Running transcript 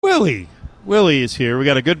Willie. Willie is here. We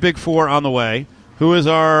got a good big four on the way. We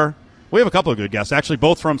have a couple of good guests, actually,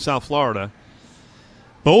 both from South Florida.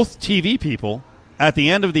 Both TV people. At the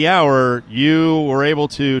end of the hour, you were able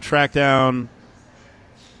to track down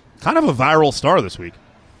kind of a viral star this week.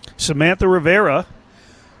 Samantha Rivera,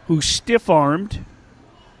 who stiff-armed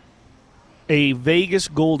a Vegas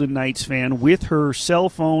Golden Knights fan with her cell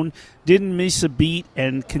phone, didn't miss a beat,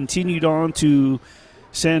 and continued on to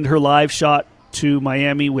send her live shot to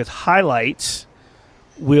Miami with highlights,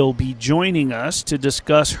 will be joining us to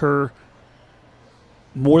discuss her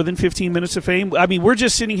more than 15 minutes of fame. I mean, we're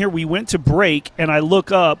just sitting here. We went to break, and I look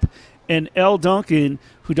up, and Elle Duncan,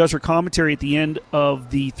 who does her commentary at the end of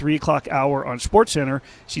the 3 o'clock hour on SportsCenter,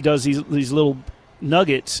 she does these little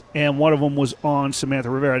nuggets, and one of them was on Samantha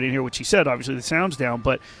Rivera. I didn't hear what she said. Obviously, the sound's down.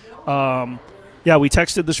 But, yeah, we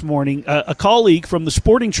texted this morning. A colleague from the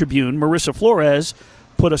Sporting Tribune, Marissa Flores,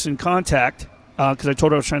 put us in contact because I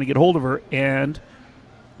told her I was trying to get hold of her. And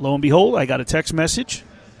lo and behold, I got a text message,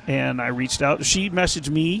 and I reached out. She messaged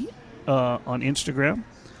me on Instagram.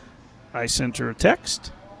 I sent her a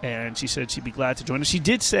text, and she said she'd be glad to join us. She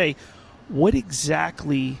did say, what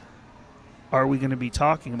exactly are we going to be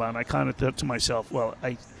talking about? And I kind of thought to myself, well,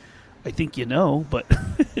 I think you know, but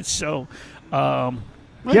so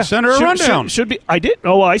yeah, send her a rundown. Should be. I did.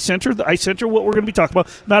 Oh, I sent her what we're going to be talking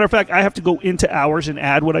about. Matter of fact, I have to go into hours and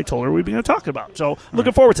add what I told her we'd be going to talk about. So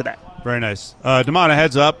looking forward to that. Very nice. Damon, a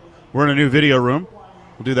heads up. We're in a new video room.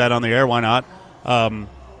 We'll do that on the air. Why not? The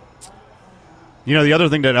other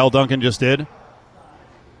thing that Elle Duncan just did,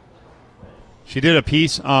 she did a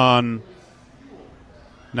piece on,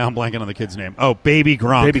 now I'm blanking on the kid's name. Oh, Baby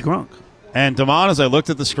Gronk. Baby Gronk. And Damon, as I looked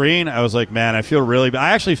at the screen, I was like, man, I feel really bad.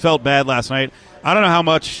 I actually felt bad last night. I don't know how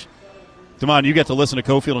much, Damon, you get to listen to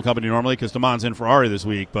Cofield and Company normally because Damon's in for Ari this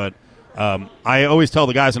week, but I always tell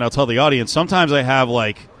the guys and I'll tell the audience, sometimes I have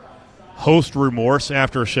like host remorse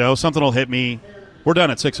after a show. Something will hit me. We're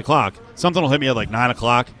done at 6 o'clock. Something will hit me at like 9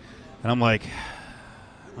 o'clock, and I'm like,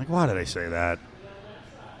 why did I say that?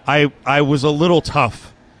 I was a little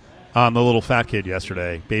tough on the little fat kid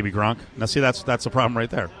yesterday, Baby Gronk. Now, see, that's the problem right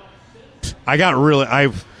there. I got really.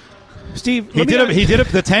 Steve, the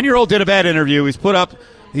 10-year-old did a bad interview. He's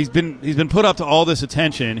been put up to all this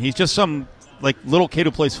attention. He's just some like little kid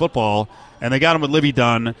who plays football, and they got him with Livy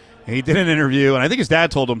Dunn. And he did an interview, and I think his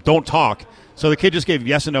dad told him, "Don't talk." So the kid just gave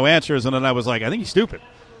yes and no answers, and then I was like, I think he's stupid,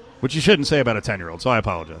 which you shouldn't say about a 10-year-old. So I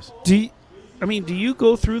apologize. Do you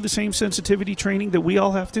go through the same sensitivity training that we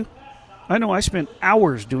all have to? I know I spent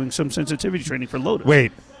hours doing some sensitivity training for Lotus.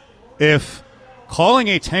 Wait, if calling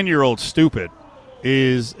a 10-year-old stupid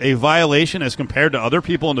is a violation as compared to other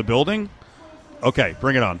people in the building, okay,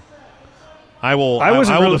 bring it on. I will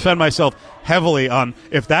defend myself heavily on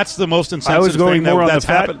if that's the most insensitive thing that's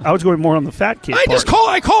happened. I was going more on the fat kid.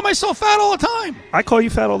 I call myself fat all the time. I call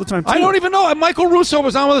you fat all the time, too. I don't even know. Michael Russo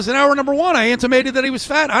was on with us in hour number 1. I intimated that he was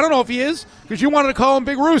fat. I don't know if he is because you wanted to call him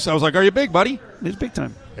Big Russo. I was like, are you big, buddy? He's big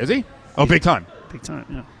time. Is he? Oh, big time. Big time,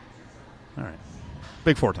 yeah. All right.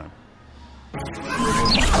 Big 4 time.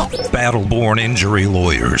 Battleborn Injury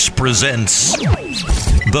Lawyers presents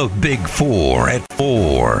The Big 4 at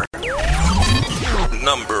 4.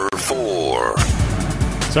 Number 4.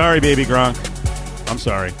 Sorry, Baby Gronk. I'm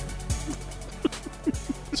sorry.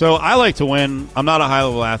 So I like to win. I'm not a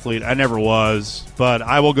high-level athlete. I never was, but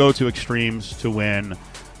I will go to extremes to win.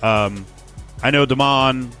 I know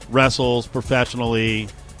Damon wrestles professionally.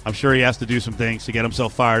 I'm sure he has to do some things to get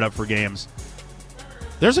himself fired up for games.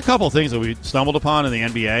 There's a couple things that we stumbled upon in the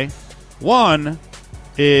NBA. One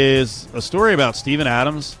is a story about Steven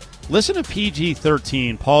Adams. Listen to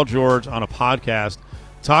PG-13, Paul George, on a podcast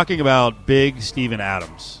talking about big Steven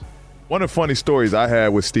Adams. One of the funny stories I had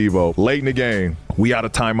with Steve-O, late in the game, we out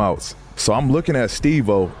of timeouts. So I'm looking at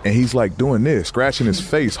Steve-O, and he's like doing this, scratching his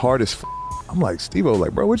face hard as I'm like, Steve-O,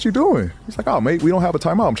 like, bro, what you doing? He's like, oh, mate, we don't have a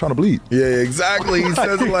timeout. I'm trying to bleed. Yeah, exactly. He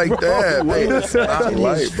says it like that.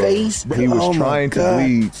 He was trying to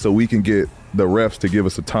bleed so we can get the refs to give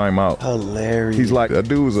us a timeout. Hilarious. He's like, that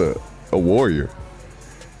dude was a warrior.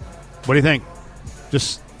 What do you think?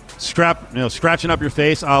 Just scratching up your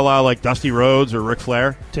face a la like Dusty Rhodes or Ric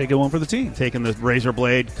Flair? Taking one for the team. Taking the razor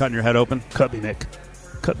blade, cutting your head open? Cut me, Mick.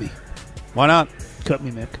 Cut me. Why not? Cut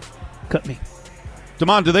me, Mick. Cut me.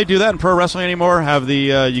 Damon, do they do that in pro wrestling anymore? Have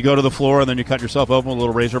the you go to the floor and then you cut yourself open with a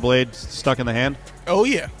little razor blade stuck in the hand? Oh,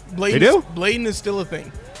 yeah. They do? Blading is still a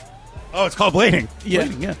thing. Oh, it's called blading? Yeah.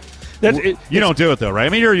 Blading, yeah. You don't do it, though, right? I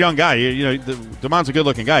mean, you're a young guy. Damon's a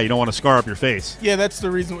good-looking guy. You don't want to scar up your face. Yeah, that's the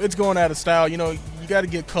reason. It's going out of style. You got to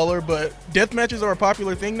get color, but death matches are a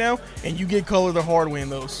popular thing now, and you get color the hard way in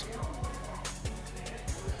those.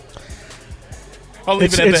 I'll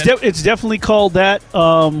leave it at that. It's definitely called that.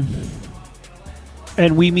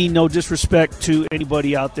 And we mean no disrespect to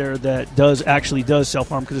anybody out there that does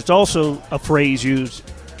self-harm, because it's also a phrase used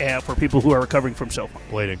for people who are recovering from self-harm.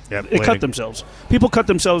 Blading. Yeah, They cut themselves. People cut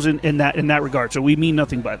themselves in that regard, so we mean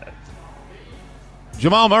nothing by that.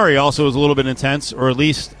 Jamal Murray also was a little bit intense, or at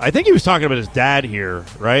least I think he was talking about his dad here,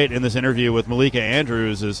 right, in this interview with Malika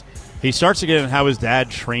Andrews. Is he starts to get in how his dad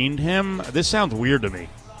trained him. This sounds weird to me.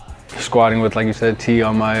 Squatting with, like you said, T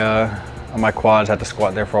on my quads. Had to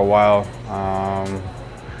squat there for a while.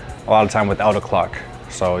 A lot of time without a clock,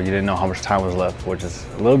 so you didn't know how much time was left, which is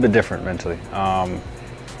a little bit different mentally.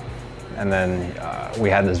 And then we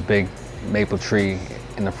had this big maple tree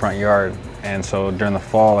in the front yard, and so during the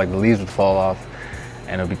fall, like the leaves would fall off,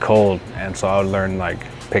 and it would be cold, and so I would learn like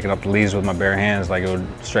picking up the leaves with my bare hands, like it would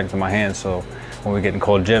strengthen my hands. So when we get in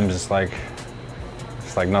cold gyms, it's like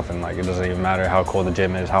nothing. Like it doesn't even matter how cold the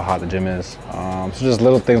gym is, how hot the gym is. So just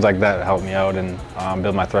little things like that help me out and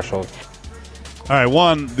build my threshold. All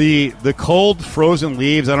right, the cold frozen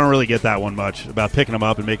leaves. I don't really get that one much about picking them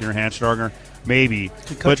up and making your hands stronger. Maybe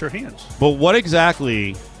to cut your hands. But what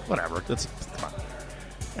exactly? Whatever. Come on.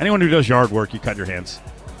 Anyone who does yard work, you cut your hands.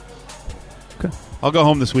 Okay. I'll go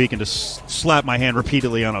home this week and just slap my hand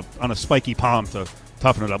repeatedly on a spiky palm to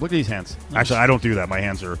toughen it up. Look at these hands. Actually, I don't do that. My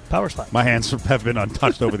hands are power slap. My hands have been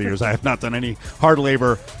untouched over the years. I have not done any hard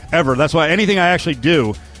labor ever. That's why anything I actually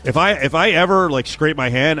do, if I ever like scrape my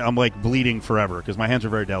hand, I'm like bleeding forever because my hands are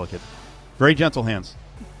very delicate, very gentle hands,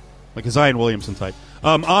 like a Zion Williamson type.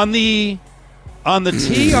 On the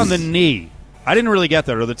T on the knee, I didn't really get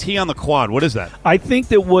that. Or the T on the quad, what is that? I think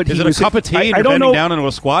that what is he it was, a cup of tea? And I you're don't bending know. down into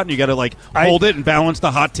a squat, and you got to like hold it and balance the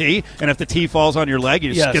hot tea. And if the tea falls on your leg,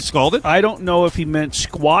 you just get scalded. I don't know if he meant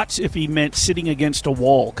squats, if he meant sitting against a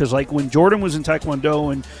wall, because like when Jordan was in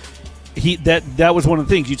Taekwondo, and that was one of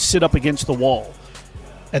the things, you'd sit up against the wall.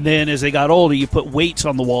 And then as they got older, you put weights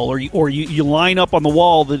on the wall, or you line up on the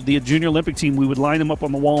wall. The junior Olympic team, we would line them up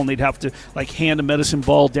on the wall, and they'd have to like hand a medicine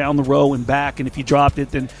ball down the row and back. And if you dropped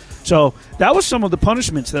it, then so that was some of the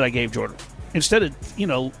punishments that I gave Jordan. Instead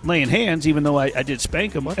of laying hands, even though I did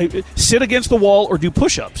spank him, sit against the wall or do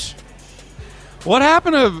push-ups. What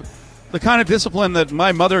happened to the kind of discipline that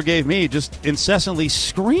my mother gave me, just incessantly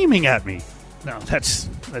screaming at me? No, that's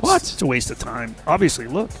what? It's a waste of time. Obviously,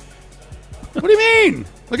 look. What do you mean?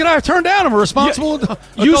 Look at how I've turned down. I'm a responsible adult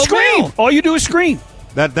You scream. male. All you do is scream.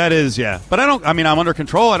 That is, yeah. But I'm under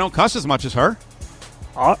control. I don't cuss as much as her.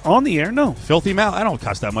 On the air, no. Filthy mouth. I don't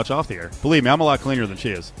cuss that much off the air. Believe me, I'm a lot cleaner than she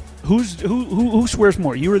is. Who swears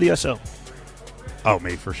more, you or the SO? Oh,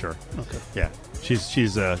 me for sure. Okay. Yeah,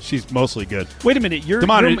 she's mostly good. Wait a minute, your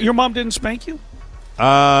mom didn't spank you?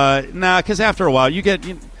 Nah, because after a while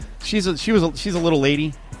she's a little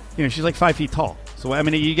lady. She's like 5 feet tall. So I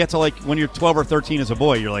mean, you get to like when you're 12 or 13 as a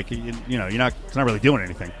boy, you're like, it's not really doing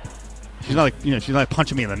anything. She's not like, she's not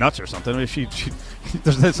punching me in the nuts or something.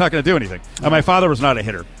 That's not going to do anything. My father was not a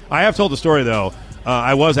hitter. I have told the story though.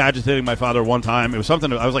 I was agitating my father one time. It was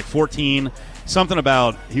something. I was like 14. Something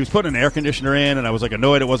about he was putting an air conditioner in, and I was like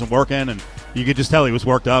annoyed it wasn't working, and you could just tell he was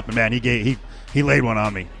worked up. And man, he laid one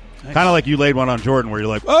on me, kind of like you laid one on Jordan, where you're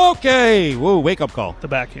like, okay, whoa, wake up call. The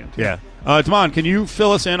backhand. Yeah. Damon, can you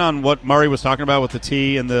fill us in on what Murray was talking about with the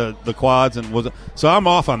tea and the quads? So I'm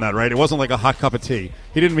off on that, right? It wasn't like a hot cup of tea.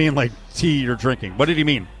 He didn't mean like tea you're drinking. What did he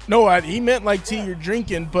mean? No, he meant like tea you're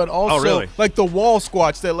drinking, but also really? like the wall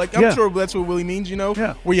squats that I'm sure that's what Willie means,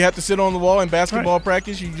 where you have to sit on the wall in basketball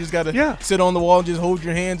practice. You just got to sit on the wall and just hold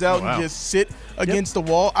your hands out and just sit against the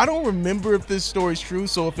wall. I don't remember if this story's true,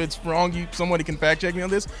 so if it's wrong, somebody can fact check me on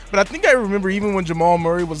this. But I think I remember even when Jamal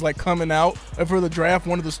Murray was like coming out for the draft,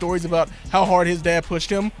 one of the stories about how hard his dad pushed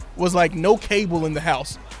him was like no cable in the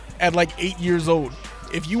house at like 8 years old.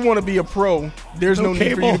 If you want to be a pro, there's no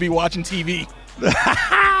need for you to be watching TV.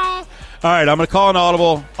 All right, I'm going to call an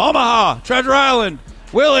audible. Omaha, Treasure Island,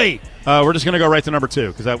 Willie. We're just going to go right to number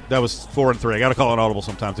 2 because that was 4 and 3. I got to call an audible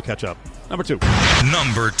sometime to catch up. Number 2.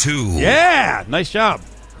 Number 2. Yeah, nice job.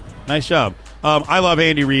 I love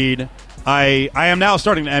Andy Reid. I am now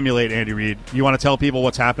starting to emulate Andy Reid. You want to tell people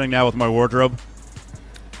what's happening now with my wardrobe?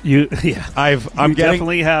 I'm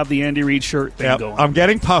definitely have the Andy Reid shirt thing going. I'm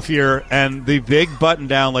getting puffier, and the big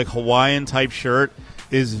button-down like Hawaiian type shirt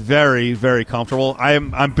is very, very comfortable.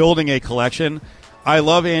 I'm building a collection. I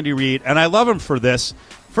love Andy Reid, and I love him for this.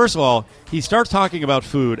 First of all, he starts talking about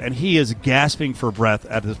food, and he is gasping for breath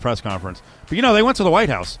at his press conference. But, they went to the White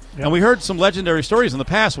House, and we heard some legendary stories in the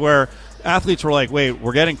past where athletes were like, wait,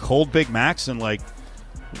 we're getting cold Big Macs and, like,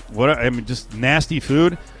 just nasty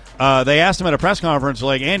food. They asked him at a press conference,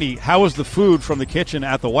 like, Andy, how was the food from the kitchen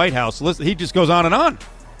at the White House? He just goes on and on.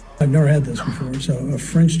 I've never had this before. So a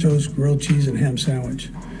French toast, grilled cheese, and ham sandwich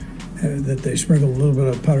that they sprinkled a little bit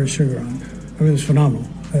of powdered sugar on. I mean, it was phenomenal.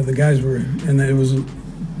 The guys were, and there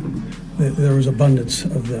was abundance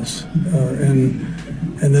of this,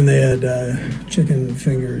 and then they had chicken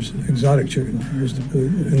fingers, exotic chicken fingers to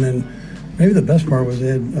boot, and then maybe the best part was they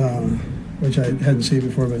had, which I hadn't seen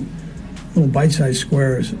before, but little bite-sized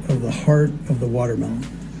squares of the heart of the watermelon.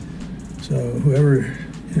 So whoever,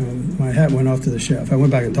 my hat went off to the chef. I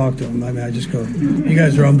went back and talked to him. I mean, I just go, you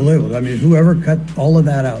guys are unbelievable. I mean, whoever cut all of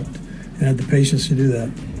that out and had the patience to do that,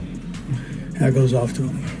 hat goes off to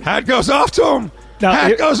him. Hat goes off to him.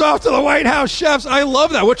 Hat goes off to the White House chefs. I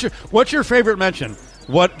love that. What's your favorite mention?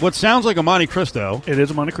 What sounds like a Monte Cristo? It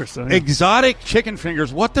is a Monte Cristo. Yeah. Exotic chicken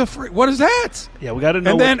fingers. What is that? Yeah, we got to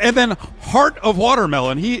know. And then heart of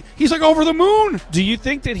watermelon. He's like over the moon. Do you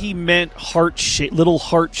think that he meant little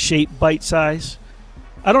heart-shaped bite size?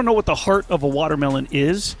 I don't know what the heart of a watermelon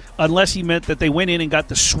is, unless he meant that they went in and got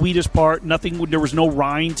the sweetest part. There was no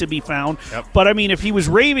rind to be found. Yep. But I mean, if he was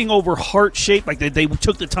raving over heart-shaped, like they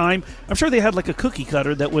took the time, I'm sure they had like a cookie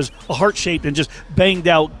cutter that was a heart-shaped and just banged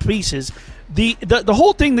out pieces. The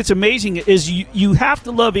whole thing that's amazing is you have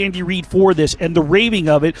to love Andy Reid for this and the raving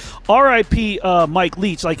of it. R.I.P. Mike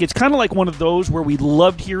Leach. Like, it's kind of like one of those where we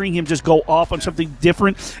loved hearing him just go off on something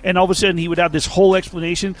different, and all of a sudden he would have this whole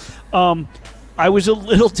explanation. I was a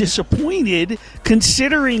little disappointed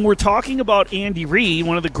considering we're talking about Andy Reid,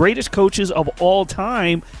 one of the greatest coaches of all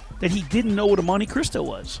time, that he didn't know what a Monte Cristo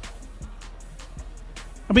was.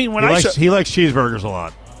 I mean, he likes cheeseburgers a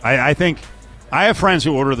lot. I think I have friends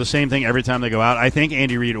who order the same thing every time they go out. I think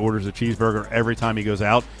Andy Reid orders a cheeseburger every time he goes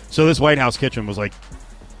out. So this White House kitchen was like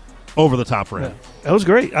over the top for him. Yeah, that was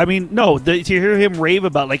great. I mean, to hear him rave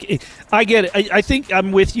about, like, I get it. I think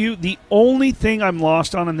I'm with you. The only thing I'm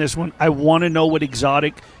lost on in this one, I want to know what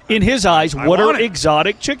exotic, in his eyes, what are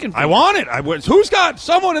exotic chicken fingers? I want it. Who's got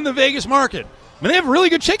someone in the Vegas market? I mean, they have really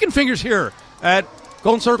good chicken fingers here at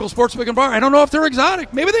Golden Circle Sportsbook and Bar. I don't know if they're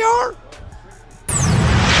exotic. Maybe they are.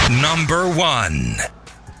 Number 1.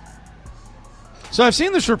 So I've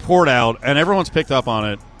seen this report out, and everyone's picked up on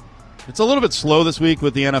it. It's a little bit slow this week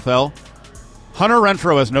with the NFL. Hunter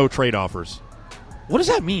Renfrow has no trade offers. What does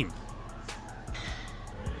that mean?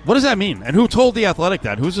 What does that mean? And who told The Athletic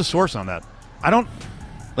that? Who's the source on that?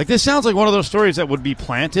 This sounds like one of those stories that would be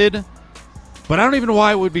planted, but I don't even know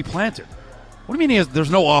why it would be planted. What do you mean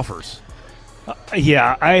there's no offers?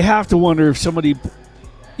 Yeah, I have to wonder if somebody...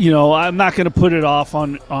 I'm not going to put it off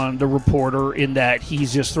on the reporter in that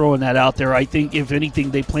he's just throwing that out there. I think, if anything,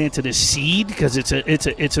 they planted a seed because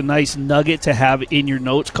it's a nice nugget to have in your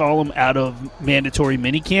notes column out of mandatory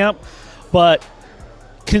minicamp. But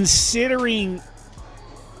considering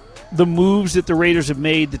the moves that the Raiders have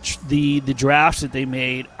made, the drafts that they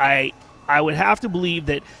made, I would have to believe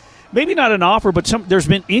that maybe not an offer, but there's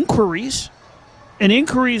been inquiries. An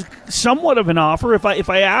inquiry is somewhat of an offer. If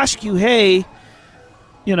I ask you, hey,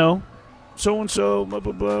 so-and-so, blah,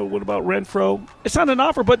 blah, blah, what about Renfrow? It's not an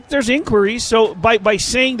offer, but there's inquiries. So by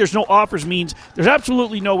saying there's no offers means there's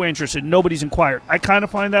absolutely no interest and nobody's inquired. I kind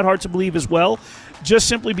of find that hard to believe as well, just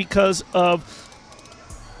simply because of,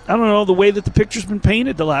 I don't know, the way that the picture's been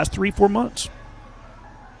painted the last 3-4 months.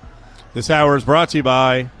 This hour is brought to you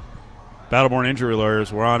by Battleborn Injury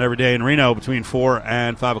Lawyers. We're on every day in Reno between 4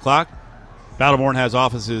 and 5 o'clock. Battleborn has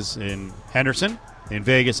offices in Henderson, in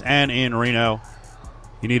Vegas, and in Reno.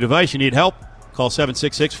 You need advice, you need help, call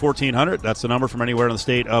 766-1400. That's the number from anywhere in the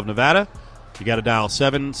state of Nevada. You got to dial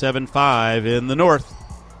 775 in the north.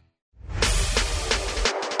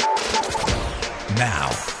 Now,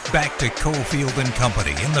 back to Cofield and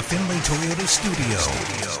Company in the Findlay Toyota studio.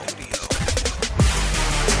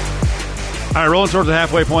 All right, rolling towards the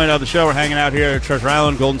halfway point of the show. We're hanging out here at Treasure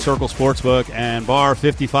Island, Golden Circle Sportsbook and Bar,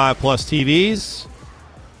 55-plus TVs.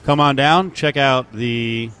 Come on down, check out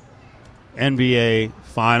the NBA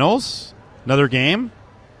Finals. Another game.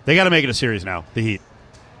 They got to make it a series now, the Heat.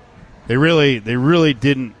 They really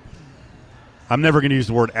didn't. I'm never going to use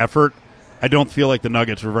the word effort. I don't feel like the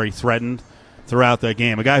Nuggets were very threatened throughout that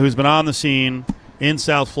game. A guy who's been on the scene in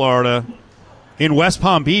South Florida, in West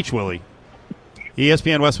Palm Beach, Willie.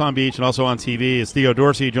 ESPN West Palm Beach, and also on TV is Theo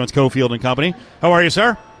Dorsey, joins Cofield and Company. How are you,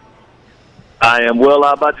 sir? I am well.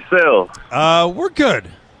 How about yourself? We're good.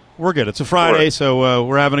 It's a Friday, so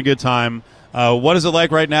we're having a good time. What is it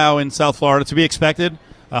like right now in South Florida? To be expected.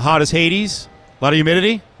 Hot as Hades. A lot of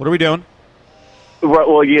humidity. What are we doing?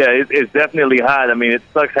 Well, yeah, it's definitely hot. I mean, it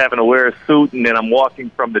sucks having to wear a suit, and then I'm walking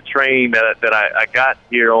from the train that I got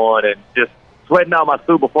here on, and just sweating out my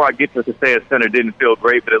suit before I get to the Casella Center didn't feel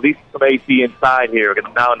great, but at least some AC inside here.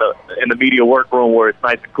 I'm now in the media workroom where it's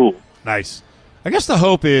nice and cool. Nice. I guess the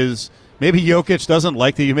hope is maybe Jokic doesn't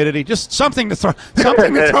like the humidity. Just something to throw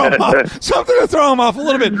him off. Something to throw him off a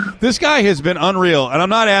little bit. This guy has been unreal, and I'm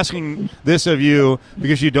not asking this of you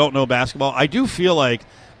because you don't know basketball. I do feel like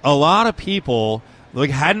a lot of people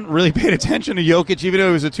hadn't really paid attention to Jokic, even though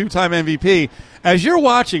he was a 2-time MVP. As you're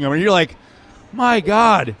watching him, and you're like, my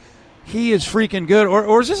God, he is freaking good.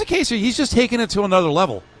 Or is this a case where he's just taking it to another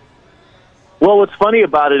level? Well, what's funny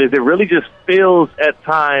about it is it really just feels at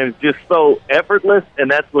times just so effortless,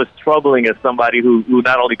 and that's what's troubling as somebody who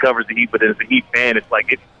not only covers the Heat but is a Heat fan. It's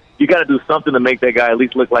like you got to do something to make that guy at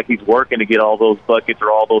least look like he's working to get all those buckets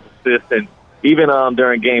or all those assists. And even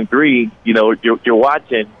during Game 3, you're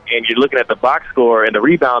watching and you're looking at the box score and the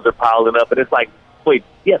rebounds are piling up, and it's like, wait,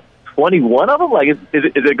 yes, 21 of them? Like, is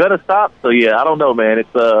it going to stop? So yeah, I don't know, man.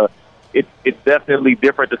 It's definitely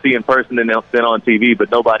different to see in person than on TV,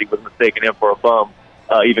 but nobody was mistaking him for a bum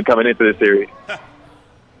even coming into this series.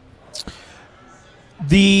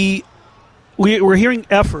 We're hearing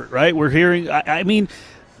effort, right? We're hearing. I mean,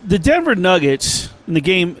 the Denver Nuggets in the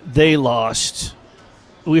game they lost,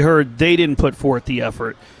 we heard they didn't put forth the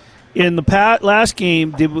effort. In the last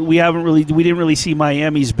game, we didn't really see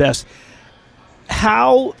Miami's best.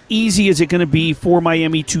 How easy is it going to be for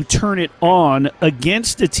Miami to turn it on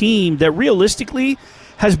against a team that realistically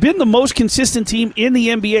has been the most consistent team in the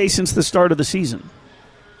NBA since the start of the season?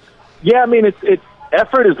 Yeah, I mean, it's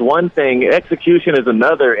effort is one thing, execution is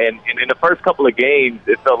another, and in the first couple of games,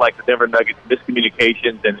 it felt like the Denver Nuggets'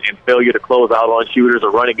 miscommunications and failure to close out on shooters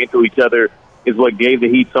or running into each other is what gave the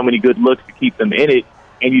Heat so many good looks to keep them in it,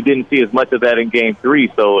 and you didn't see as much of that in Game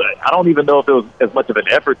 3. So I don't even know if it was as much of an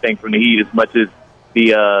effort thing from the Heat as much as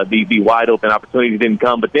the wide open opportunity didn't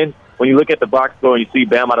come. But then when you look at the box score and you see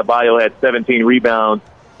Bam Adebayo had 17 rebounds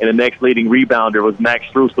and the next leading rebounder was Max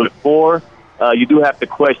Strus with 4, you do have to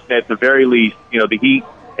question at the very least, the Heat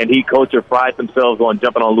and Heat culture pride themselves on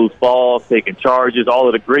jumping on loose balls, taking charges, all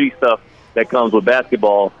of the gritty stuff that comes with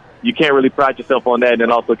basketball. You can't really pride yourself on that and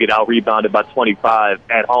then also get out-rebounded by 25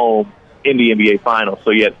 at home in the NBA Finals.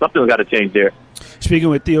 So, yeah, something's got to change there. Speaking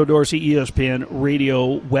with Theo Dorsey, ESPN Radio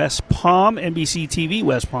West Palm, NBC TV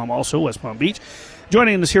West Palm, also West Palm Beach.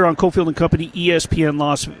 Joining us here on Cofield and Company, ESPN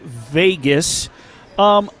Las Vegas.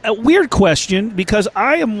 A weird question, because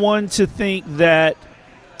I am one to think that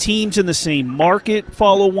teams in the same market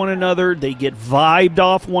follow one another. They get vibed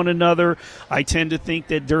off one another. I tend to think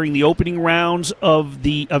that during the opening rounds of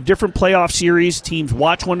different playoff series, teams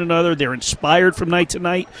watch one another. They're inspired from night to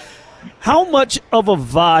night. How much of a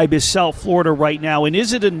vibe is South Florida right now, and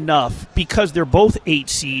is it enough? Because they're both 8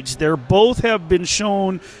 seeds. They both have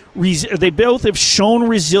shown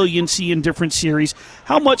resiliency in different series.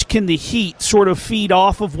 How much can the Heat sort of feed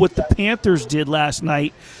off of what the Panthers did last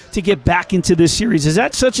night to get back into this series? Is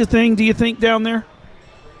that such a thing, do you think, down there?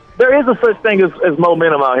 There is a such thing as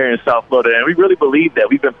momentum out here in South Florida, and we really believe that.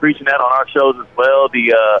 We've been preaching that on our shows as well.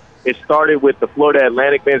 It started with the Florida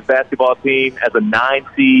Atlantic men's basketball team as a 9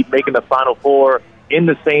 seed, making the Final Four in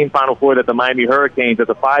the same Final Four that the Miami Hurricanes as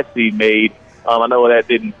a 5 seed made. I know that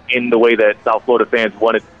didn't end the way that South Florida fans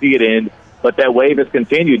wanted to see it end, but that wave has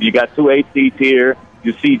continued. You got 2 8 seeds here.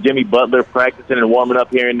 You see Jimmy Butler practicing and warming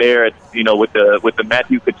up here and there, with the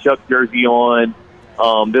Matthew Tkachuk jersey on.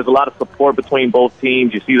 There's a lot of support between both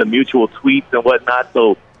teams. You see the mutual tweets and whatnot.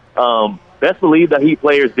 So best believe the Heat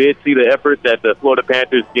players did see the effort that the Florida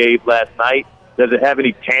Panthers gave last night. Does it have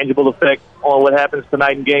any tangible effect on what happens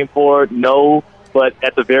tonight in Game 4? No. But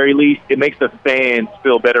at the very least, it makes the fans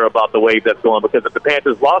feel better about the wave that's going. Because if the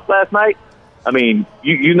Panthers lost last night, I mean,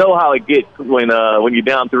 you know how it gets when you're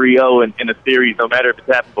down 3-0 in a series, no matter if it's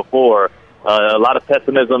happened before. A lot of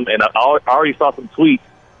pessimism, and I already saw some tweets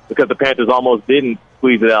because the Panthers almost didn't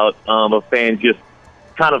squeeze it out of fans just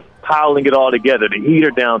kind of piling it all together. The Heat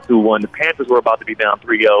are down 2-1. The Panthers were about to be down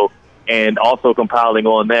 3-0, and also compiling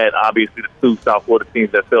on that, obviously, the 2 South Florida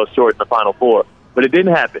teams that fell short in the Final Four. But it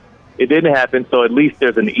didn't happen. It didn't happen, so at least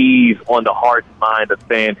there's an ease on the heart and mind of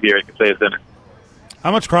fans here at Kaseya Center.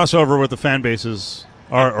 How much crossover with the fan bases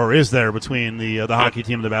or is there between the hockey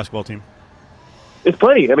team and the basketball team? It's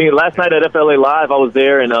plenty. I mean, last night at FLA Live, I was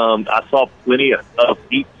there, and I saw plenty of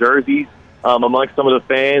Heat jerseys amongst some of the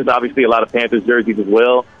fans. Obviously, a lot of Panthers jerseys as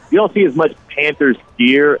well. You don't see as much Panthers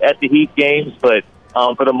gear at the Heat games, but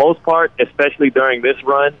for the most part, especially during this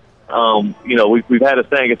run, we've had a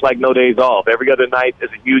saying, it's like no days off. Every other night is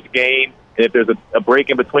a huge game, and if there's a break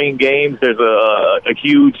in between games, there's a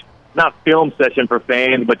huge, not film session for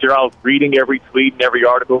fans, but you're out reading every tweet and every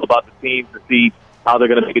article about the teams to see how they're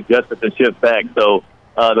going to make adjustments and shift back. So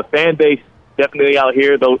the fan base definitely out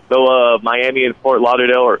here, though Miami and Fort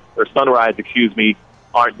Lauderdale or Sunrise,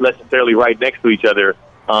 aren't necessarily right next to each other.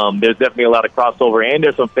 there's definitely a lot of crossover, and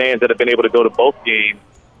there's some fans that have been able to go to both games,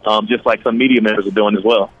 just like some media members are doing as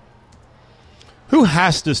well. Who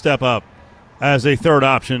has to step up as a third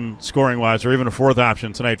option scoring-wise, or even a fourth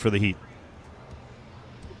option tonight for the Heat?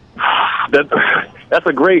 It's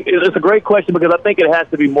a great question, because I think it has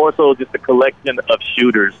to be more so just a collection of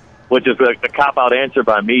shooters, which is a cop-out answer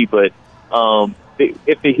by me. But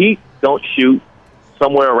if the Heat don't shoot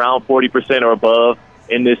somewhere around 40% or above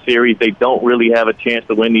in this series, they don't really have a chance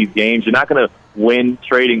to win these games. You're not going to win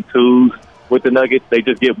trading twos with the Nuggets. They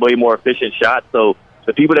just get way more efficient shots. So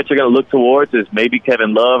the people that you're going to look towards is maybe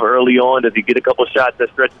Kevin Love early on. Does he get a couple shots that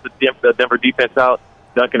stretches the Denver defense out?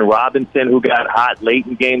 Duncan Robinson, who got hot late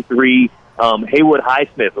in Game 3. Haywood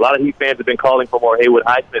Highsmith. A lot of Heat fans have been calling for more Haywood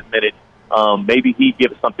Highsmith minutes. Maybe he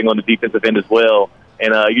gives something on the defensive end as well.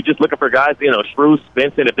 And you're just looking for guys, Strus,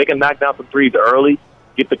 Benson, if they can knock down some threes early,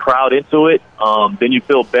 get the crowd into it, then you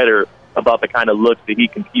feel better about the kind of looks that he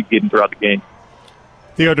can keep getting throughout the game.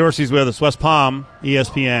 Theo Dorsey's with us, WestPalm,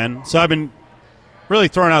 ESPN. So I've been really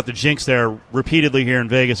throwing out the jinx there repeatedly here in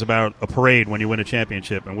Vegas about a parade when you win a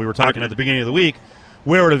championship. And we were talking at the beginning of the week,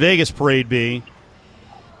 where would a Vegas parade be?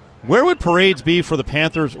 Where would parades be for the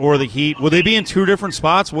Panthers or the Heat? Would they be in two different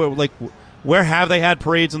spots? Where have they had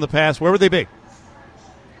parades in the past? Where would they be?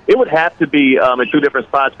 It would have to be in two different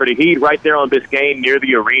spots for the Heat. Right there on Biscayne near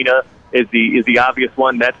the arena is the obvious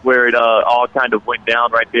one. That's where it all kind of went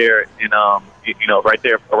down right there, right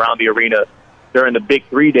there around the arena during the Big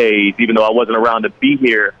 3 days. Even though I wasn't around to be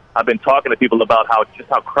here, I've been talking to people about how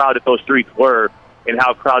crowded those streets were and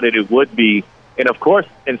how crowded it would be. And of course,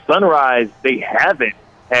 in Sunrise, they haven't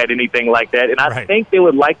had anything like that. And I think they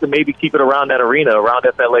would like to maybe keep it around that arena, around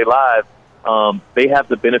FLA Live. They have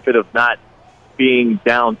the benefit of not being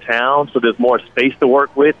downtown, so there's more space to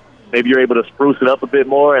work with. Maybe you're able to spruce it up a bit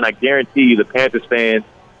more, and I guarantee you the Panthers fans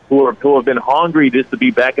who have been hungry just to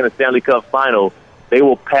be back in the Stanley Cup final, they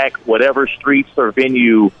will pack whatever streets or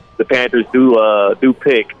venue the Panthers do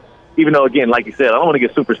pick. Even though, again, like you said, I don't want to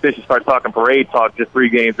get superstitious, start talking parade talk just 3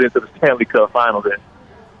 games into the Stanley Cup final then.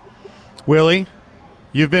 Willie,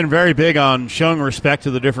 you've been very big on showing respect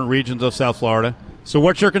to the different regions of South Florida. So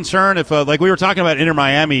what's your concern if, like we were talking about Inter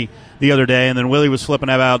Miami the other day, and then Willie was flipping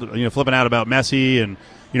out about Messi and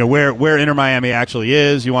where Inter Miami actually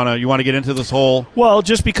is. You want to get into this whole? Well,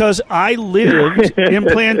 just because I lived in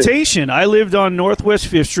Plantation, I lived on Northwest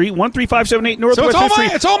 5th Street, 13578 Northwest 5th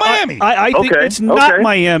Street. It's all Miami. I think it's not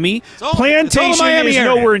Miami. Plantation is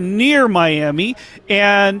nowhere near Miami,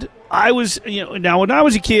 and I was, now when I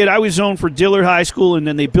was a kid, I was zoned for Dillard High School, and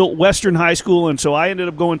then they built Western High School, and so I ended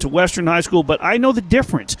up going to Western High School, but I know the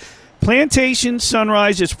difference. Plantation,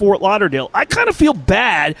 Sunrise is Fort Lauderdale. I kind of feel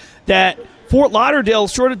bad that Fort Lauderdale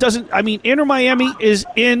sort of doesn't, Inter Miami is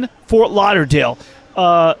in Fort Lauderdale.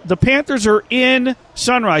 The Panthers are in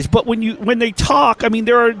Sunrise, but when they talk,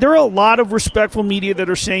 there are a lot of respectful media that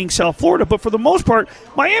are saying South Florida, but for the most part,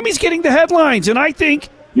 Miami's getting the headlines, and I think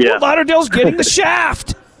Fort Lauderdale's getting the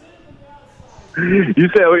shaft. You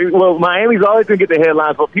said, well, Miami's always going to get the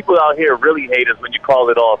headlines, but people out here really hate us when you call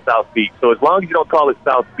it all South Beach. So as long as you don't call it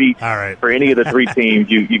South Beach for any of the 3 teams,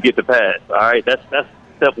 you get the pass. All right, that's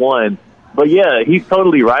step one. But, yeah, he's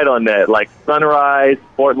totally right on that. Like Sunrise,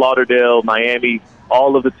 Fort Lauderdale, Miami,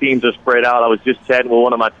 all of the teams are spread out. I was just chatting with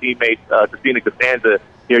one of my teammates, Christina Costanza,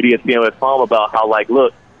 here at ESPN WestPalm about how,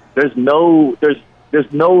 look, there's no, in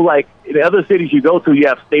the other cities you go to, you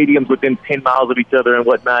have stadiums within 10 miles of each other and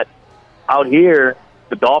whatnot. Out here,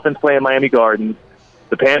 the Dolphins play in Miami Gardens,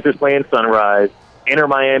 the Panthers play in Sunrise, Inter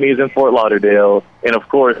Miami is in Fort Lauderdale, and, of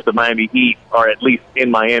course, the Miami Heat are at least in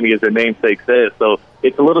Miami, as their namesake says. So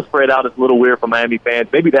it's a little spread out. It's a little weird for Miami fans.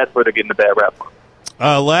 Maybe that's where they're getting a bad rap.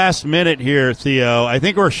 Last minute here, Theo. I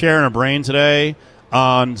think we're sharing a brain today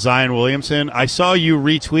on Zion Williamson. I saw you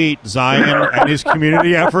retweet Zion and his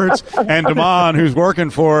community efforts, and Damon, who's working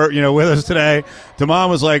with us today, Damon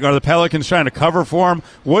was like, are the Pelicans trying to cover for him?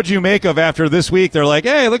 What'd you make of after this week? They're like,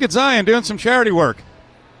 hey, look at Zion doing some charity work.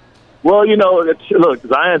 Well, look,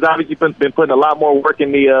 Zion's obviously been putting a lot more work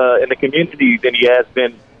in the community than he has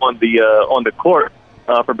been on the court,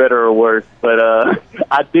 for better or worse. But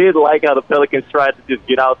I did like how the Pelicans tried to just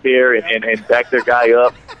get out there and back their guy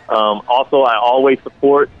up. Also, I always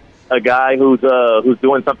support a guy who's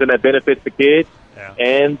doing something that benefits the kids. Yeah.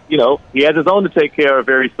 And, he has his own to take care of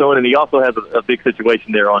very soon, and he also has a big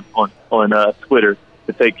situation there on Twitter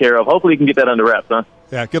to take care of. Hopefully he can get that under wraps, huh?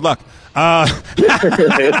 Yeah, good luck. I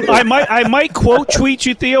might quote tweet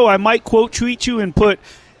you, Theo. I might quote tweet you and put,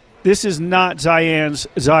 this is not Zion's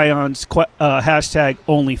hashtag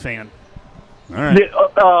only fan. All right.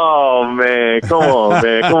 Oh, man. Come on,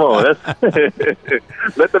 man. Come on.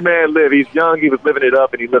 Let the man live. He's young. He was living it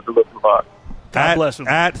up, and he lived a little hard. God bless him.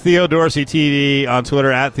 At Theo Dorsey TV on Twitter.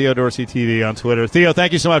 At Theo Dorsey TV on Twitter. Theo,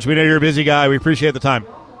 thank you so much. We know you're a busy guy. We appreciate the time.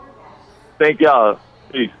 Thank y'all.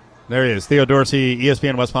 Peace. There he is. Theo Dorsey,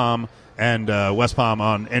 ESPN West Palm, and West Palm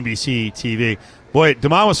on NBC TV. Boy,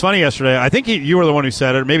 Damon was funny yesterday. I think you were the one who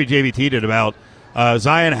said it, or maybe JVT did, about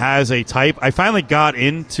Zion has a type. I finally got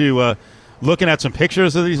into looking at some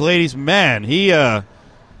pictures of these ladies. Man, he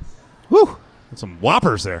some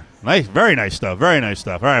whoppers there. Nice, very nice stuff. Very nice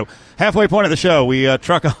stuff. All right, halfway point of the show. We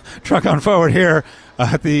truck on forward here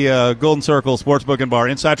at the Golden Circle Sportsbook and Bar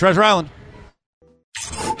inside Treasure Island.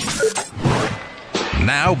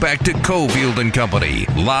 Now back to Cofield and Company,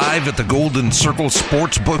 live at the Golden Circle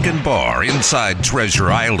Sportsbook and Bar inside Treasure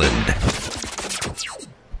Island.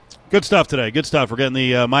 Good stuff today. Good stuff. We're getting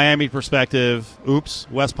the Miami perspective. Oops.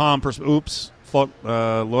 West Palm. Oops.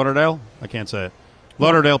 Lauderdale. I can't say it.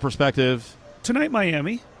 Lauderdale perspective. Tonight,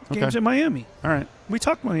 Miami. Game's in Miami. All right. We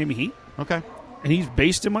talked Miami Heat. Okay. And he's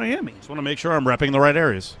based in Miami. Just want to make sure I'm repping the right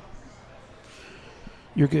areas.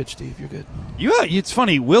 You're good, Steve. You're good. It's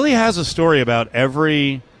funny. Willie has a story about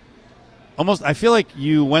every. Almost. I feel like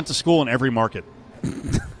you went to school in every market.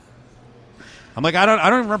 I'm like, I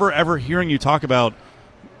don't remember ever hearing you talk about.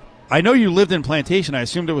 I know you lived in Plantation. I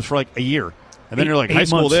assumed it was for like a year, and then you're like high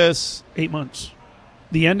school. Months. 8 months.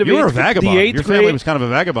 The end of you were a vagabond. Your family grade, was kind of a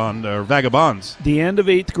vagabond or vagabonds. The end of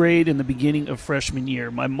 8th grade and the beginning of freshman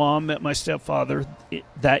year. My mom met my stepfather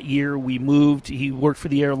that year. We moved. He worked for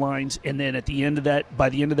the airlines, and then by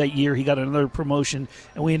the end of that year, he got another promotion,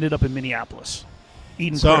 and we ended up in Minneapolis.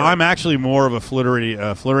 I'm actually more of a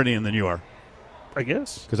Floridian than you are. I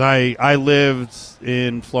guess. Because I lived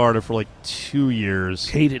in Florida for like 2 years.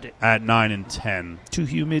 Hated it. At 9 and 10. Too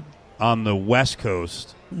humid. On the West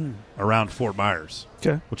Coast, around Fort Myers.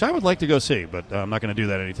 Okay. Which I would like to go see, but I'm not going to do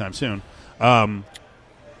that anytime soon. I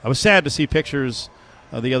was sad to see pictures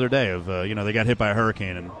the other day of they got hit by a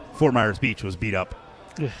hurricane and Fort Myers Beach was beat up.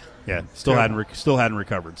 Yeah, still hadn't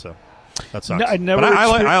recovered, so that sucks. No, but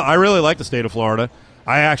I really like the state of Florida.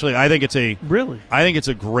 I think it's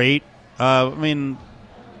a great. I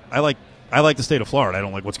like the state of Florida. I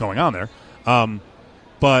don't like what's going on there,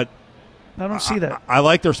 but I don't see that. I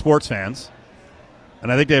like their sports fans,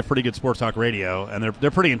 and I think they have pretty good sports talk radio, and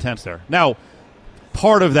they're pretty intense there. Now,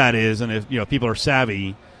 part of that is, and if people are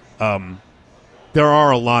savvy, there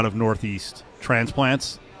are a lot of Northeast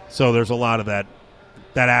transplants, so there's a lot of that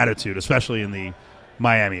attitude, especially in the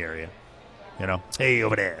Miami area. Hey,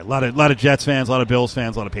 over there, a lot of Jets fans, a lot of Bills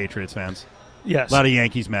fans, a lot of Patriots fans. Yes. A lot of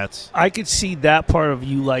Yankees, Mets. I could see that part of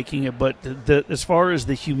you liking it, but as far as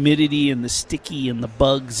the humidity and the sticky and the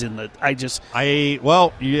bugs and you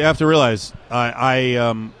have to realize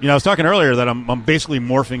I was talking earlier that I'm basically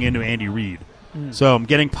morphing into Andy Reid. So I'm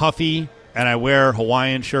getting puffy and I wear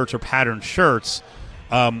Hawaiian shirts or patterned shirts.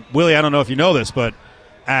 Willie, I don't know if you know this, but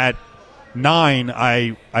at 9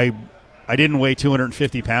 I didn't weigh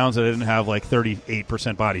 250 pounds. I didn't have like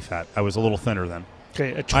 38% body fat. I was a little thinner then.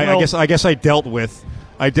 Okay, at 12, I guess I dealt with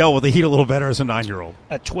the heat a little better as a 9-year-old.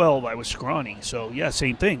 At 12, I was scrawny, so yeah,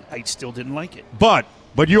 same thing. I still didn't like it. But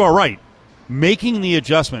you are right. Making the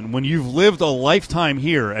adjustment when you've lived a lifetime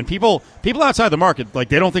here, and people outside the market, like,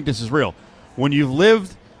 they don't think this is real. When you've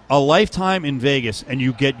lived a lifetime in Vegas and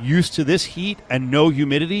you get used to this heat and no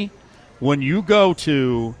humidity, when you go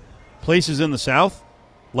to places in the South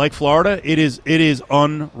like Florida, it is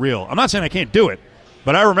unreal. I'm not saying I can't do it.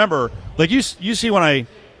 But I remember, like, you see when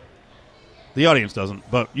the audience doesn't,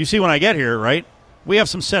 but you see when I get here, right, we have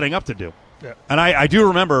some setting up to do. Yeah. And I do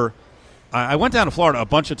remember, I went down to Florida a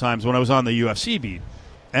bunch of times when I was on the UFC beat.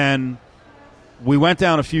 And we went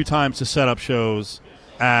down a few times to set up shows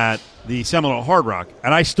at the Seminole Hard Rock.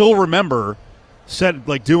 And I still remember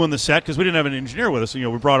doing the set, because we didn't have an engineer with us.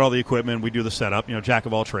 We brought all the equipment, we do the setup, jack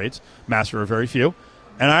of all trades, master of very few.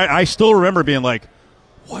 And I still remember being like,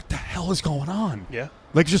 what the hell is going on? Yeah.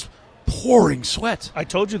 Like, just pouring sweat. I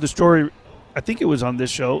told you the story, I think it was on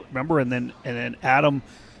this show, remember? And then Adam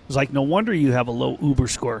was like, no wonder you have a low Uber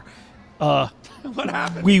score. What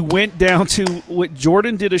happened? We went down to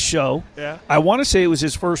Jordan did a show. Yeah. I want to say it was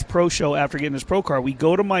his first pro show after getting his pro car. We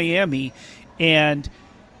go to Miami, and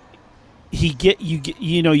you get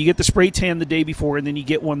the spray tan the day before, and then you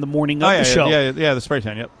get one the morning of the show. Yeah, the spray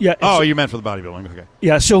tan. Yep. Yeah. Oh, you meant for the bodybuilding? Okay.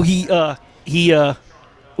 Yeah. So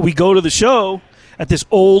we go to the show at this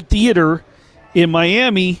old theater in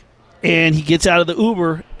Miami, and he gets out of the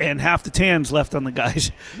Uber, and half the tan's left on the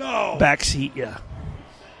guy's back seat. Yeah.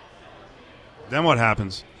 Then what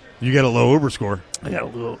happens? You get a low Uber score. I got a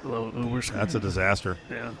low Uber score. That's a disaster.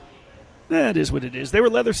 Yeah. It is what it is. They were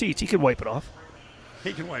leather seats. He could wipe it off.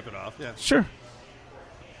 He can wipe it off, yeah. Sure.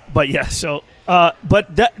 But, yeah, so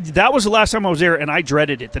but that was the last time I was there, and I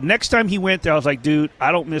dreaded it. The next time he went there, I was like, dude,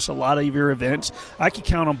 I don't miss a lot of your events. I could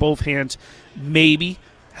count on both hands maybe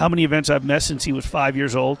how many events I've missed since he was 5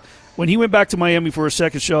 years old. When he went back to Miami for a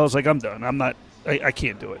second show, I was like, I'm done. I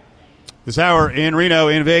can't do it. This hour in Reno,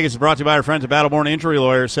 in Vegas, is brought to you by our friends at Battleborn Injury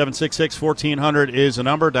Lawyers. 766-1400 is the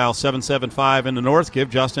number. Dial 775 in the north. Give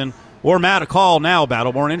Justin or Matt a call now,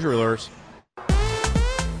 Battleborn Injury Lawyers.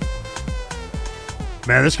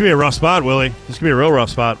 Man, this could be a rough spot, Willie. This could be a real rough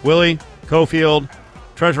spot. Willie, Cofield,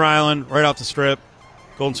 Treasure Island, right off the Strip,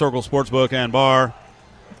 Golden Circle Sportsbook and Bar.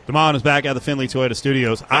 Damon is back at the Findlay Toyota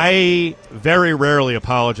Studios. I very rarely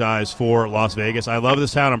apologize for Las Vegas. I love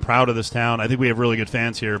this town. I'm proud of this town. I think we have really good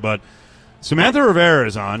fans here. But Samantha Rivera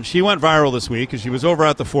is on. She went viral this week because she was over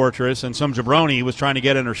at the Fortress, and some jabroni was trying to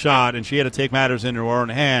get in her shot, and she had to take matters into her own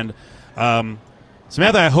hand.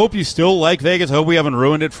 Samantha, I hope you still like Vegas. I hope we haven't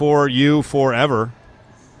ruined it for you forever.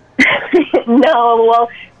 No, well,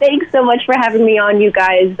 thanks so much for having me on, you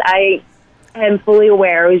guys. I am fully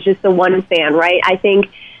aware. It was just the one fan, right? I think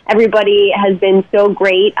everybody has been so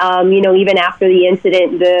great. Even after the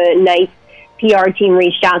incident, the Knights PR team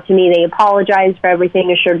reached out to me. They apologized for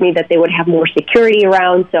everything, assured me that they would have more security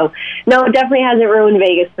around. So, no, it definitely hasn't ruined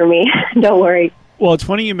Vegas for me. Don't worry. Well, it's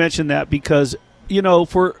funny you mentioned that because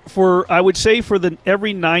for I would say for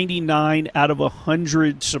every 99 out of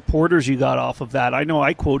 100 supporters you got off of that, I know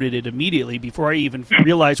I quoted it immediately before I even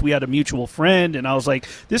realized we had a mutual friend, and I was like,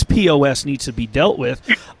 this POS needs to be dealt with.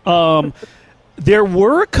 There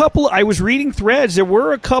were a couple, I was reading threads, there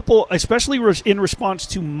were a couple, especially in response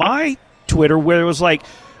to my Twitter, where it was like,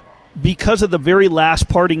 because of the very last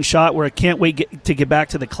parting shot where I can't wait to get back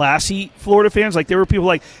to the classy Florida fans, like there were people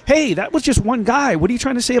like, hey, that was just one guy. What are you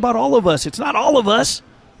trying to say about all of us? It's not all of us.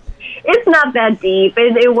 It's not that deep.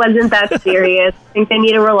 It wasn't that serious. I think they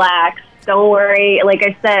need to relax. Don't worry. Like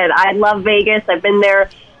I said, I love Vegas. I've been there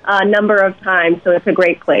a number of times, so it's a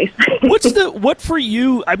great place. What for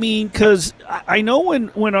you? I mean, because I know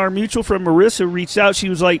when our mutual friend Marissa reached out, she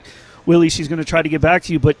was like, Willie, she's going to try to get back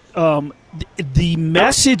to you, but the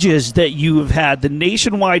messages that you have had, the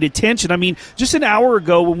nationwide attention. I mean, just an hour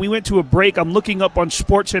ago when we went to a break, I'm looking up on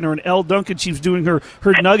SportsCenter and Elle Duncan, she was doing her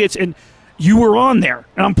nuggets, and you were on there.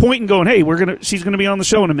 And I'm pointing going, hey, she's going to be on the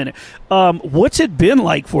show in a minute. What's it been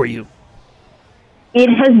like for you? It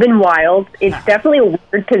has been wild. It's definitely a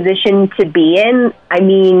weird position to be in. I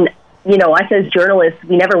mean, us as journalists,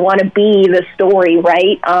 we never want to be the story,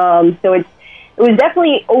 right? So it was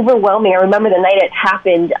definitely overwhelming. I remember the night it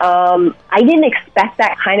happened. I didn't expect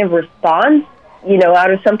that kind of response,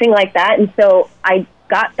 out of something like that. And so I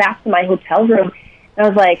got back to my hotel room, and I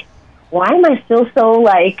was like, why am I still so,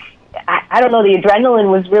 like, I don't know, the adrenaline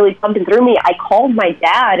was really pumping through me. I called my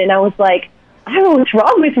dad, and I was like, I don't know what's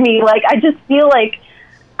wrong with me. Like, I just feel like,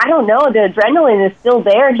 I don't know, the adrenaline is still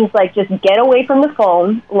there. And he's like, just get away from the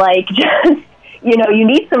phone. Like, just, you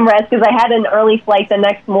need some rest, because I had an early flight the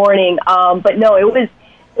next morning. But no, it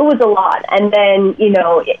was a lot. And then,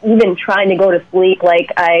 even trying to go to sleep,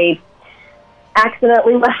 like, I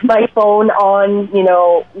accidentally left my phone on,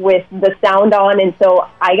 with the sound on. And so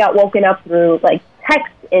I got woken up through, like,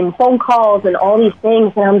 texts and phone calls and all these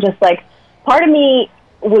things. And I'm just like, part of me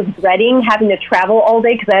was dreading having to travel all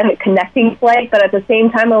day because I had a connecting flight, but at the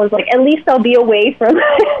same time I was like, at least I'll be away from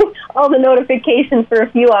all the notifications for a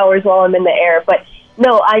few hours while I'm in the air. But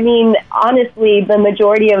no, I mean, honestly, the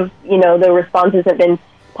majority of, the responses have been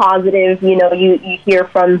positive. You hear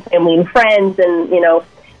from family and friends and,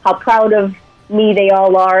 how proud of me they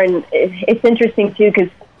all are. And it's interesting too, because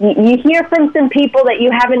you hear from some people that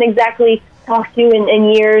you haven't exactly talked to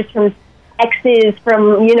in years, from exes,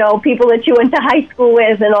 from, people that you went to high school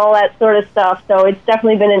with and all that sort of stuff. So it's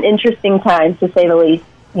definitely been an interesting time, to say the least.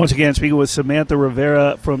 Once again, speaking with Samantha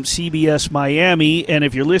Rivera from CBS Miami. And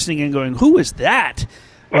if you're listening and going, who is that?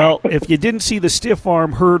 Well, if you didn't see the stiff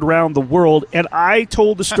arm heard around the world, and I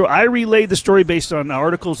told the story, I relayed the story based on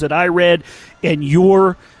articles that I read and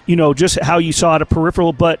your, just how you saw it at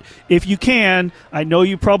peripheral. But if you can, I know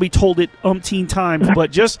you probably told it umpteen times,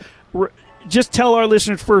 but just tell our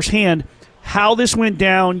listeners firsthand how this went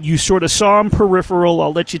down. You sort of saw him peripheral.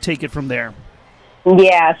 I'll let you take it from there.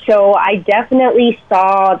 Yeah, so I definitely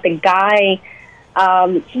saw the guy.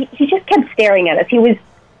 He just kept staring at us. He was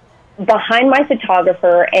behind my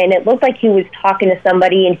photographer, and it looked like he was talking to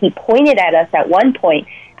somebody, and he pointed at us at one point.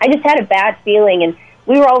 I just had a bad feeling, and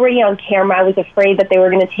we were already on camera. I was afraid that they were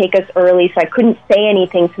going to take us early, so I couldn't say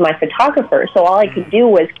anything to my photographer. So all I could do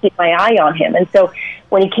was keep my eye on him. And so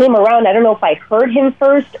when he came around, I don't know if I heard him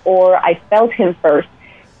first or I felt him first.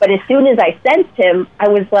 But as soon as I sensed him, I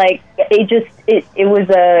was like, it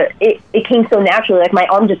came so naturally. Like, my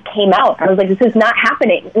arm just came out. I was like, this is not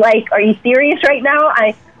happening. Like, are you serious right now?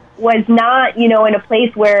 I was not, in a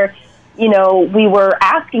place where, we were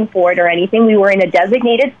asking for it or anything. We were in a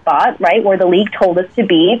designated spot, right, where the league told us to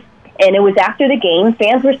be. And it was after the game.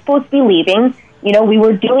 Fans were supposed to be leaving. We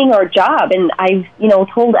were doing our job, and I've,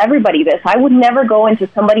 told everybody this. I would never go into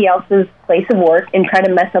somebody else's place of work and try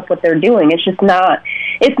to mess up what they're doing. It's just not,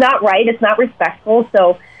 it's not right. It's not respectful.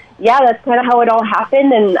 So, yeah, that's kind of how it all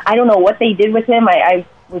happened, and I don't know what they did with him. I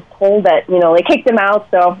was told that, they kicked him out,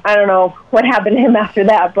 so I don't know what happened to him after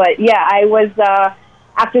that. But, yeah, I was,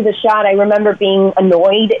 after the shot, I remember being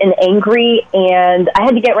annoyed and angry, and I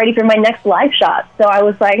had to get ready for my next live shot. So I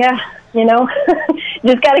was like,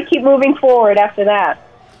 just got to keep moving forward after that.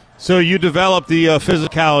 So you developed the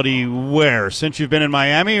physicality where? Since you've been in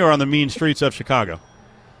Miami or on the mean streets of Chicago?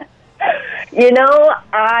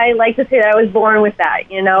 I like to say that I was born with that.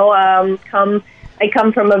 I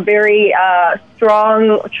come from a very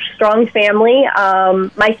strong family.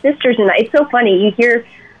 My sisters and I, it's so funny. You hear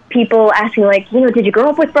people asking, like, did you grow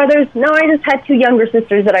up with brothers? No, I just had two younger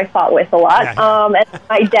sisters that I fought with a lot. And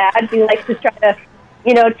my dad, who likes to try to,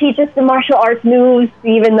 teach us the martial arts moves,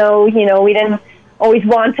 even though, we didn't always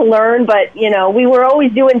want to learn, but, we were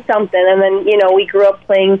always doing something. And then, we grew up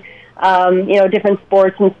playing, different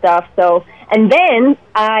sports and stuff. So, and then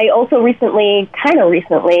I also recently,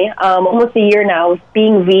 almost a year now,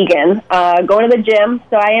 being vegan, going to the gym.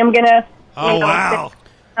 So I am going to,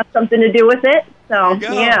 have something to do with it. So,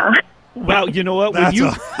 yeah. Well, you know what?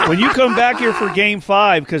 When you come back here for Game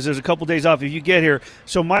 5, because there's a couple days off, if you get here.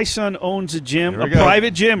 So my son owns a gym, a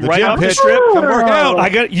private gym right off the strip. Come work out. I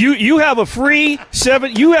got you. You have a free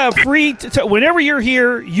You have free. Whenever you're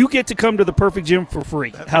here, you get to come to the Perfect Gym for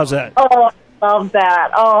free. How's that? Oh, love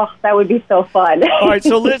that. Oh, that would be so fun. All right,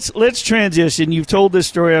 so let's transition. You've told this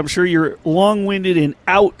story. I'm sure you're long-winded and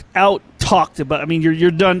out talked about. I mean,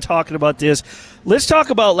 you're done talking about this. Let's talk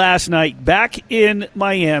about last night back in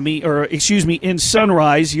Miami, in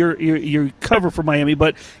Sunrise. Your cover for Miami,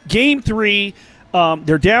 but Game 3,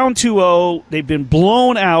 they're down 2-0. They've been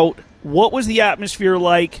blown out. What was the atmosphere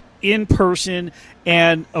like in person,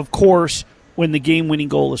 and of course when the game-winning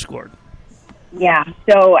goal is scored? Yeah,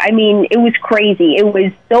 so I mean, it was crazy. It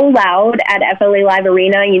was so loud at FLA Live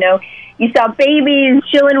Arena. You saw babies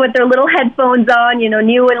chilling with their little headphones on,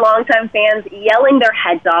 new and longtime fans yelling their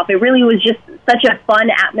heads off. It really was just such a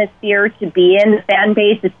fun atmosphere to be in. The fan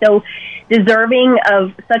base is so deserving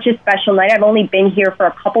of such a special night. I've only been here for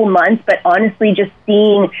a couple months, but honestly, just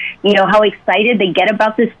seeing, how excited they get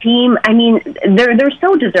about this team, I mean, they're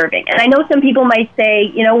so deserving. And I know some people might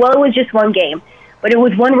say, well, it was just one game, but it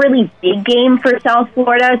was one really big game for South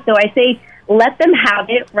Florida. So I say, let them have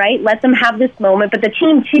it, right? Let them have this moment. But the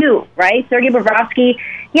team, too, right? Sergei Bobrovsky,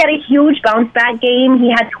 he had a huge bounce-back game. He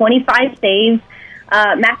had 25 saves.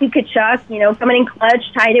 Matthew Tkachuk, coming in clutch,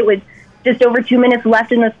 tied it with just over 2 minutes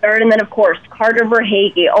left in the third. And then, of course, Carter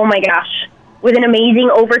Verhaeghe, oh, my gosh, with an amazing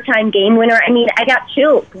overtime game winner. I mean, I got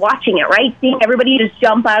chills watching it, right? Seeing everybody just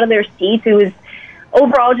jump out of their seats. It was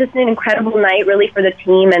overall just an incredible night, really, for the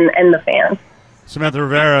team and the fans. Samantha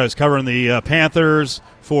Rivera is covering the Panthers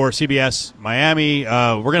for CBS Miami.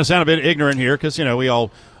 We're going to sound a bit ignorant here because, we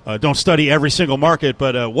all don't study every single market.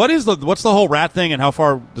 But what's the whole rat thing, and how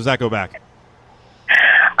far does that go back?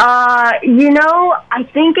 I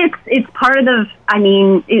think it's part of the. I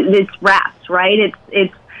mean, it's rats, right?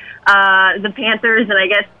 It's the Panthers, and I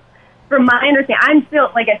guess from my understanding, I'm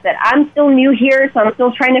still, like I said, I'm still new here, so I'm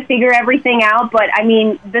still trying to figure everything out. But I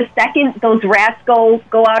mean, the second those rats go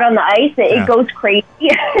out on the ice, it goes crazy.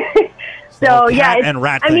 So yeah, and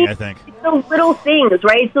rat thing, I think it's those little things,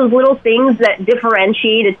 right? It's those little things that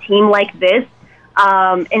differentiate a team like this.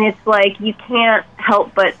 And it's like you can't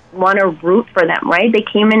help but want to root for them, right? They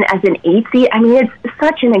came in as an 8 seed. I mean, it's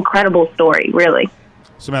such an incredible story, really.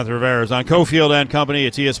 Samantha Rivera is on Cofield and Company.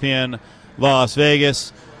 It's ESPN Las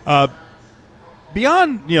Vegas.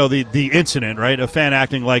 Beyond the incident, right, a fan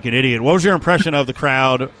acting like an idiot, what was your impression of the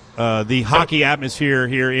crowd, the hockey atmosphere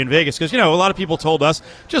here in Vegas? Because a lot of people told us,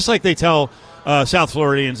 just like they tell South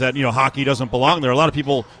Floridians that hockey doesn't belong there. A lot of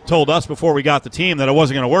people told us before we got the team that it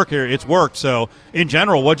wasn't going to work here. It's worked. So in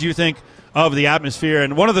general, what do you think of the atmosphere?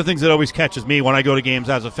 And one of the things that always catches me when I go to games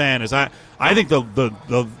as a fan is I think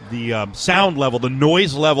the sound level, the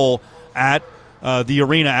noise level at the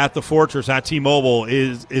arena, at the Fortress, at T-Mobile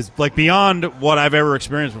is like beyond what I've ever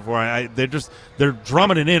experienced before. They're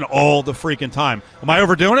drumming it in all the freaking time. Am I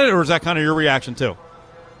overdoing it, or is that kind of your reaction too?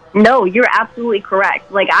 No, you're absolutely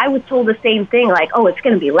correct. Like, I was told the same thing, like, oh, it's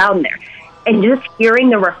going to be loud in there. And just hearing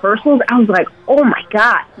the rehearsals, I was like, oh, my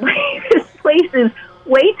God, this place is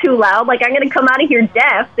way too loud. Like, I'm going to come out of here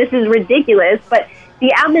deaf. This is ridiculous. But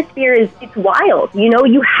the atmosphere it's wild. You know,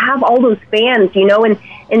 you have all those fans, you know, and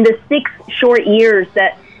in the 6 short years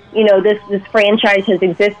that, you know, this franchise has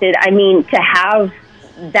existed, I mean, to have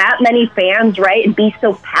that many fans, right, and be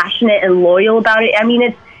so passionate and loyal about it, I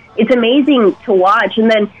mean, it's amazing to watch.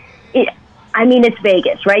 And then, it's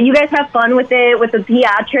Vegas, right? You guys have fun with it, with the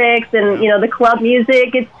theatrics and, you know, the club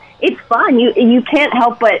music. It's fun. You can't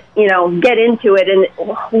help but, you know, get into it. And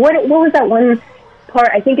what was that one part?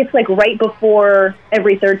 I think it's like right before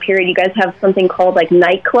every third period, you guys have something called like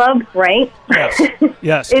nightclub, right?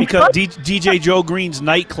 Yes, because DJ Joe Green's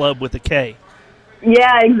nightclub with a K.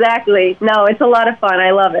 Yeah, exactly. No, it's a lot of fun.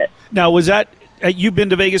 I love it. Now, was that you've been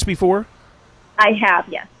to Vegas before? I have,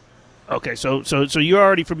 yes. Okay, so you're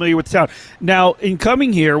already familiar with the town. Now, in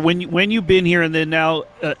coming here, when you've been here, and then now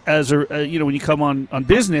when you come on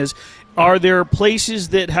business, are there places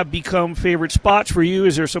that have become favorite spots for you?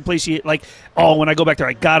 Is there some place you like? Oh, when I go back there,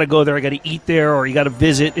 I gotta go there. I gotta eat there, or you gotta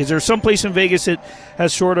visit. Is there some place in Vegas that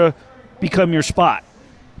has sort of become your spot?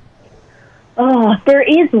 Oh, there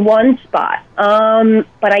is one spot,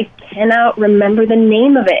 but I cannot remember the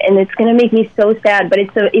name of it, and it's going to make me so sad. But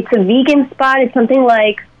it's a vegan spot. It's something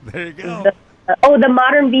like there you go. The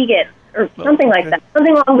Modern Vegan or something like that.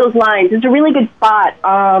 Something along those lines. It's a really good spot.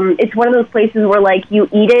 It's one of those places where like you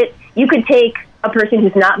eat it. You could take a person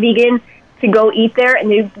who's not vegan to go eat there,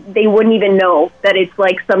 and they wouldn't even know that it's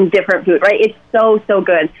like some different food. Right? It's so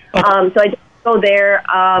good. So I just go there,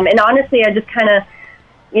 and honestly, I just kind of,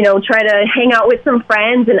 you know, try to hang out with some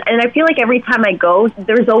friends. And I feel like every time I go,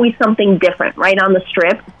 there's always something different right on the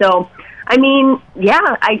Strip. So, I mean,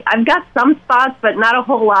 yeah, I've got some spots, but not a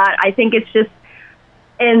whole lot. I think it's just,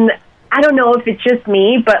 and I don't know if it's just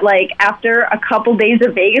me, but like after a couple days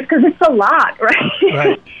of Vegas, because it's a lot,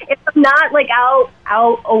 right? If I'm not like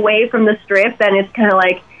out away from the Strip, then it's kind of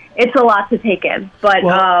like, it's a lot to take in. But,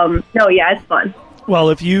 no, yeah, it's fun. Well,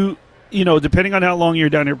 if you know, depending on how long you're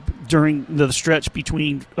down here during the stretch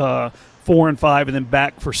between 4 and 5 and then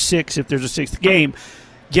back for 6 if there's a 6th game,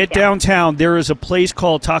 get downtown. There is a place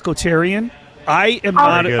called Tacotarian. I am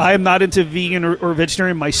not into vegan or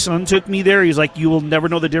vegetarian. My son took me there. He's like, you will never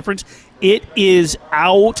know the difference. It is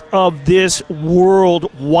out of this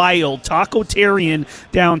world wild. Tacotarian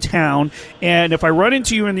downtown. And if I run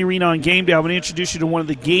into you in the arena on game day, I'm going to introduce you to one of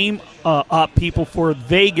the game up people for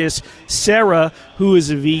Vegas, Sarah, who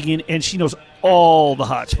is a vegan, and she knows all the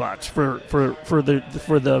hot spots for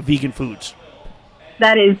the vegan foods.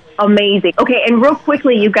 That is amazing. Okay, and real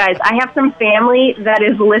quickly, you guys, I have some family that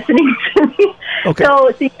is listening to me. Okay. So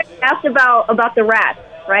you guys asked about the rats,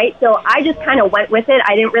 right? So I just kind of went with it.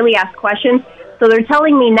 I didn't really ask questions. So they're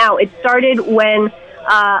telling me now it started when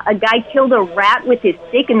a guy killed a rat with his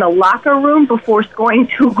stick in the locker room before scoring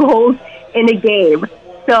 2 goals in a game.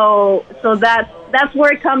 So that's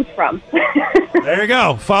where it comes from. There you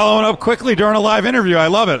go. Following up quickly during a live interview. I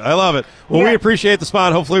love it. Well, we appreciate the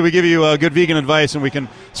spot. Hopefully we give you good vegan advice and we can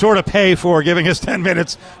sort of pay for giving us 10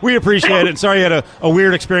 minutes. We appreciate it. And sorry you had a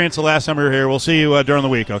weird experience the last time we were here. We'll see you during the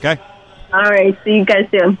week, okay? All right. See you guys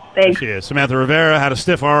soon. Thanks. She is. Samantha Rivera had a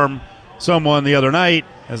stiff arm someone the other night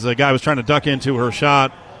as the guy was trying to duck into her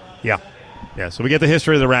shot. Yeah, so we get the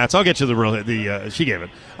history of the rats. I'll get you she gave it.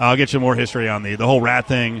 I'll get you more history on the whole rat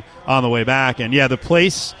thing on the way back. And yeah, the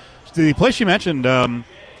place you mentioned,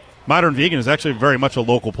 Modern Vegan, is actually very much a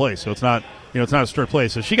local place. So it's not a Strip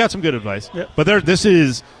place. So she got some good advice. Yep. But this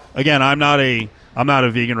is, again, I'm not a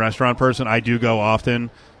vegan restaurant person. I do go often.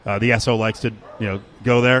 The SO likes to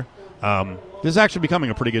go there. This is actually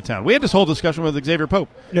becoming a pretty good town. We had this whole discussion with Xavier Pope.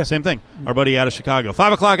 Yeah. Same thing. Our buddy out of Chicago.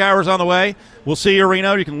 5 o'clock hours on the way. We'll see you,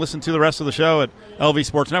 Reno. You can listen to the rest of the show at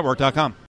lvsportsnetwork.com.